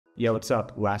Yo, what's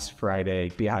up? Last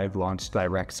Friday, Beehiiv launched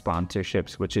direct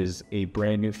sponsorships, which is a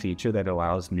brand new feature that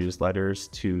allows newsletters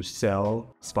to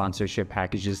sell sponsorship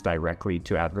packages directly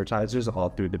to advertisers all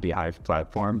through the Beehiiv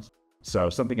platform. So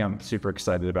something I'm super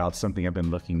excited about, something I've been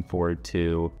looking forward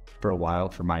to for a while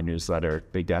for my newsletter,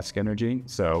 Big Desk Energy.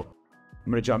 So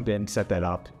I'm going to jump in, set that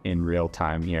up in real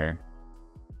time here.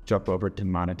 Jump over to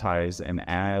monetize and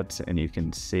ads, and you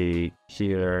can see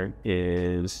here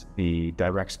is the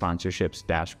direct sponsorships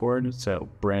dashboard. So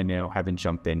brand new, haven't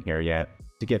jumped in here yet.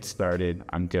 To get started,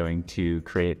 I'm going to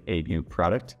create a new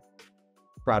product.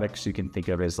 Products you can think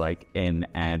of as like an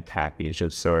ad package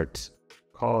of sorts.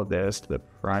 Call this the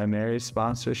primary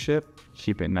sponsorship.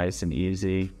 Keep it nice and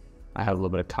easy. I have a little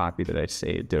bit of copy that I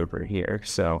saved over here.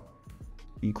 So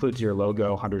includes your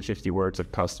logo, 150 words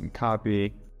of custom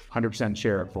copy, 100%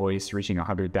 share of voice, reaching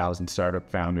 100,000 startup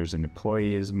founders and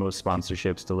employees. Most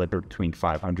sponsorships deliver between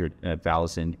 500 and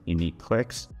 1,000 unique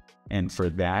clicks. And for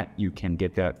that, you can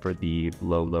get that for the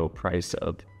low price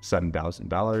of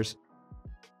 $7,000.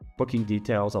 Booking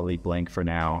details, I'll leave blank for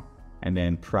now. And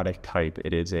then product type,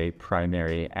 it is a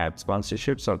primary ad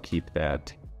sponsorship, so I'll keep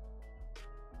that.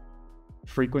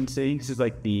 Frequency, this is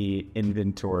like the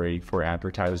inventory for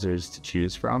advertisers to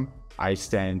choose from. I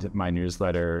send my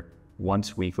newsletter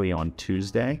once weekly on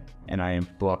Tuesday, and I am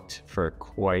booked for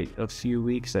quite a few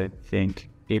weeks. I think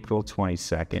April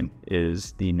 22nd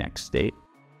is the next date.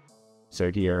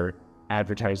 So here,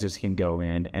 advertisers can go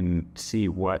in and see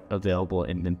what available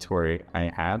inventory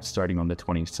I have starting on the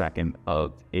 22nd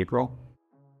of April.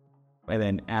 And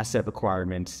then asset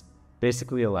requirements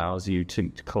basically allows you to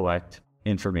collect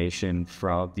information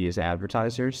from these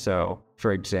advertisers. So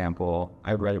for example,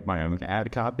 I write my own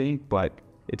ad copy, but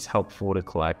it's helpful to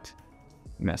collect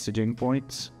messaging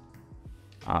points.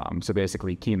 So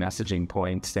basically key messaging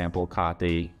points, sample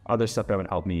copy, other stuff that would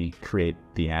help me create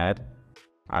the ad.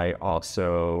 I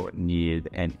also need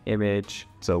an image.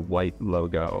 It's a white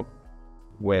logo.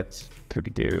 Width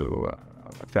could do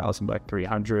 1,000 by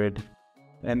 300.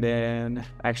 And then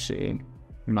actually,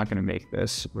 I'm not going to make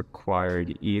this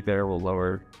required either. We'll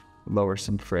lower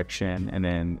some friction. And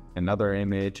then another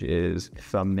image is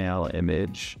thumbnail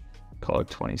image. Call it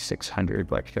 2600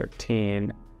 by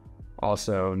 13.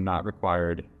 Also not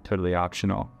required, totally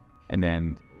optional. And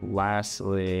then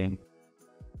lastly,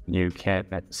 you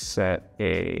can set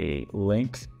a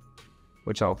link,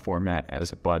 which I'll format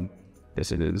as a button.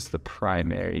 This is the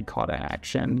primary call to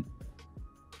action.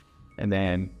 And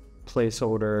then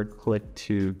placeholder, click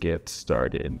to get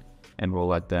started, and we'll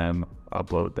let them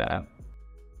upload that.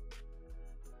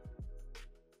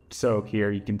 So here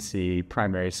you can see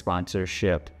primary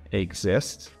sponsorship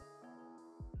exists.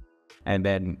 And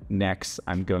then next,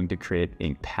 I'm going to create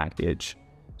a package.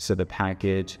 So the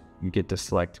package, you get to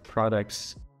select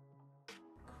products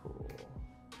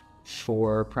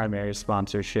for primary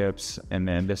sponsorships. And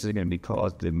then this is going to be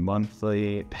called the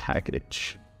monthly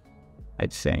package, I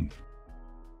think.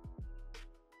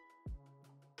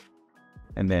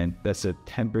 And then that's a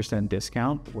 10%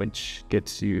 discount, which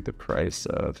gets you the price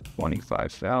of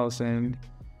 $25,000.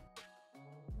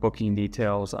 Booking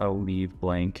details, I'll leave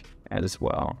blank as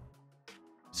well.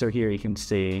 So here you can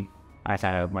see I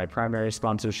have my primary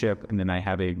sponsorship, and then I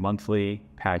have a monthly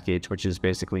package, which is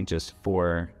basically just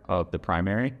 4 of the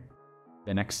primary.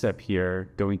 The next step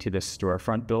here, going to the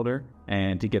Storefront builder,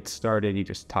 and to get started, you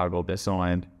just toggle this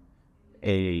on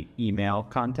a email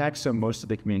contact. So most of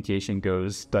the communication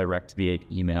goes direct via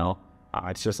email.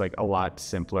 It's just like a lot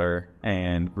simpler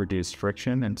and reduced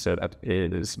friction. And so that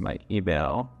is my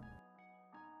email.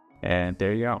 And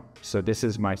there you go. So this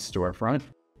is my storefront.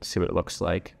 See what it looks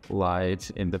like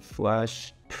live in the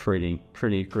flesh. Pretty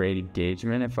great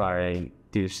engagement, if I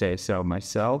do say so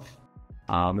myself.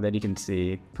 And then you can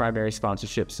see primary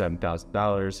sponsorship,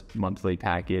 $7,000, monthly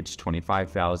package,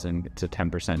 $25,000. It's a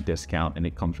 10% discount, and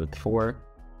it comes with 4.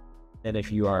 And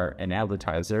if you are an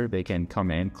advertiser, they can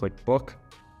come in, click book.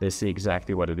 They see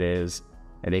exactly what it is,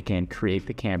 and they can create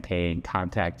the campaign,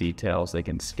 contact details. They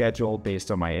can schedule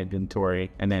based on my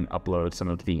inventory, and then upload some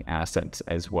of the assets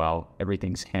as well.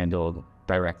 Everything's handled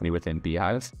directly within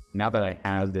Beehiiv. Now that I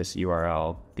have this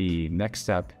URL, the next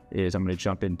step is I'm going to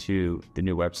jump into the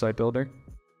new website builder.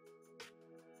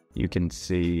 You can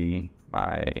see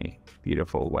my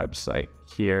beautiful website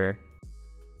here.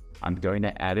 I'm going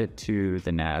to add it to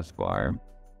the nav bar.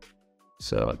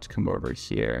 So let's come over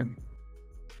here.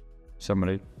 So I'm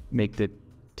going to make the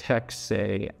text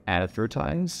say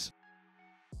advertise.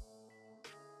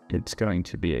 It's going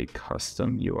to be a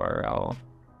custom URL.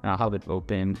 And I'll have it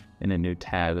open in a new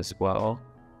tab as well.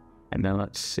 And then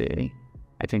let's see.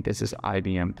 I think this is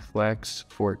IBM Plex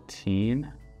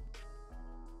 14.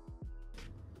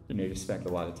 to spend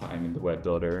a lot of time in the web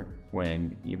builder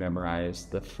when you memorize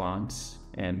the fonts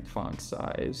and font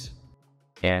size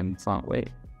and font weight.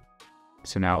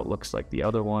 So now it looks like the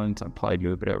other ones. I'll probably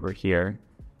move it over here.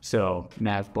 So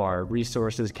navbar,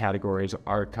 resources, categories,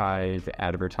 archive,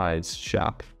 advertise,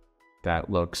 shop. That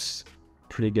looks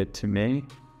pretty good to me.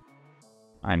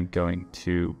 I'm going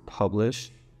to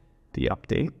publish the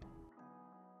update.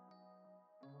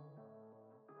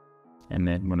 And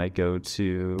then when I go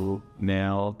to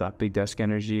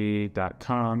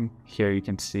mail.bigdeskenergy.com, here you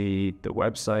can see the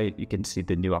website. You can see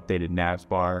the new updated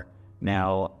navbar.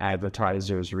 Now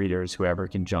advertisers, readers, whoever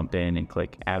can jump in and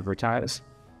click advertise,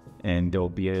 and they'll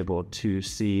be able to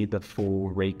see the full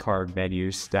rate card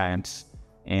menu, stats,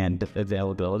 and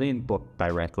availability and book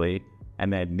directly.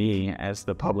 And then me as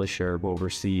the publisher will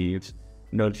receive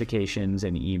notifications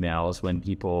and emails when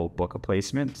people book a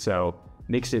placement. So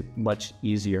makes it much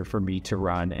easier for me to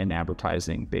run an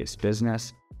advertising-based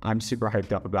business. I'm super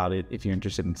hyped up about it. If you're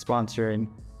interested in sponsoring,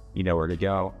 you know where to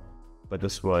go. But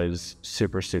this was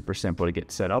super, super simple to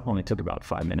get set up. Only took about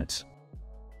 5 minutes.